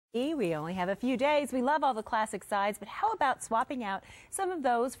We only have a few days. We love all the classic sides, but how about swapping out some of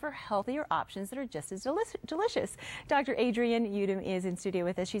those for healthier options that are just as delicious? Dr. Adrienne Youdim is in studio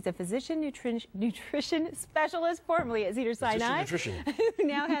with us. She's a physician nutrition specialist, formerly at Cedars-Sinai, who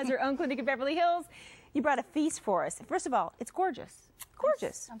now has her own clinic in Beverly Hills. You brought a feast for us. First of all, it's gorgeous.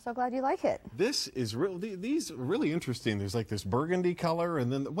 Gorgeous. I'm so glad you like it. This is really, these are really interesting. There's like this burgundy color,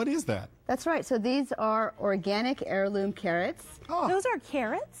 and then what is that? That's right. So these are organic heirloom carrots. Oh. Those are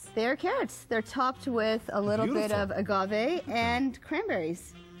carrots? They're carrots. They're topped with a little bit of agave and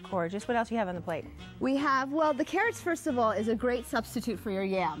cranberries. Gorgeous. What else do you have on the plate? We have, well, the carrots, first of all, is a great substitute for your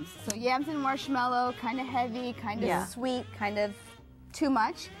yams. So yams and marshmallow, kind of heavy, kind of sweet, kind of too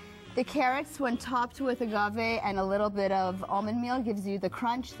much. The carrots, when topped with agave and a little bit of almond meal, gives you the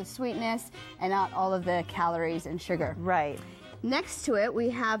crunch, the sweetness, and not all of the calories and sugar. Right. Next to it, we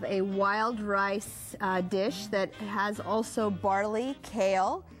have a wild rice dish that has also barley,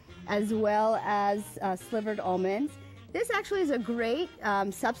 kale, as well as slivered almonds. This actually is a great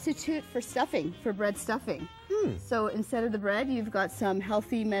substitute for stuffing, for bread stuffing. So instead of the bread, you've got some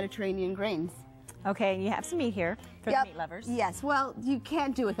healthy Mediterranean grains. Okay, and you have some meat here for the meat lovers. Yes, well, you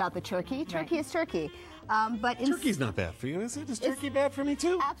can't do without the turkey. Turkey is turkey. But turkey's not bad for you, is it? Is turkey bad for me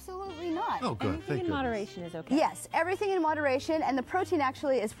too? Absolutely not. Oh, good. Everything in moderation is okay. Yes, everything in moderation, and the protein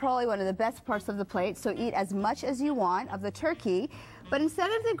actually is probably one of the best parts of the plate, so eat as much as you want of the turkey. But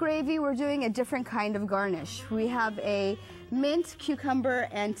instead of the gravy, we're doing a different kind of garnish. We have a mint, cucumber,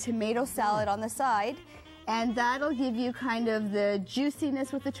 and tomato salad on the side. And that'll give you kind of the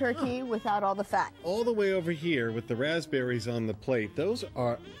juiciness with the turkey without all the fat. All the way over here with the raspberries on the plate, those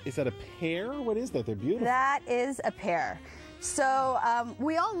are, is that a pear? What is that? They're beautiful. That is a pear. So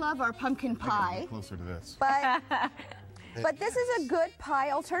we all love our pumpkin pie. Get closer to this. But this is a good pie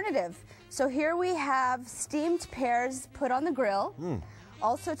alternative. So here we have steamed pears put on the grill,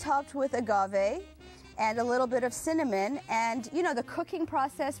 also topped with agave and a little bit of cinnamon. And you know, the cooking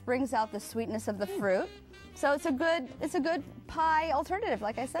process brings out the sweetness of the fruit. So it's a good pie alternative,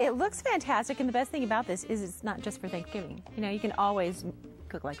 like I said. It looks fantastic, and the best thing about this is it's not just for Thanksgiving. You know, you can always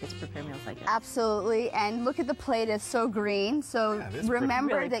cook like this, prepare meals like this. Absolutely, and look at the plate, it's so green. So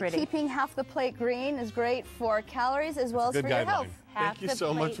remember that keeping half the plate green is great for calories as well as for your health. Thank you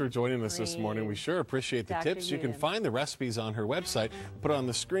so much for joining us this morning. We sure appreciate the tips. You can find the recipes on her website. Put it on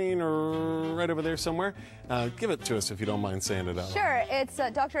the screen or right over there somewhere. Give it to us if you don't mind saying it out. Sure, it's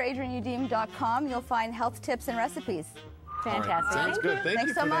dradrienneyoudim.com. You'll find health tips and recipes. Fantastic. Right. Sounds good.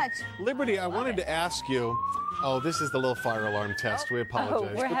 Thanks so much. Liberty, I wanted to ask you, this is the little fire alarm test. We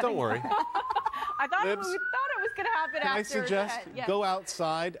apologize, but don't worry. I thought it was going to happen after. Can I suggest go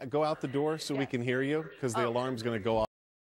outside, go out the door so we can hear you, because the alarm's going to go off.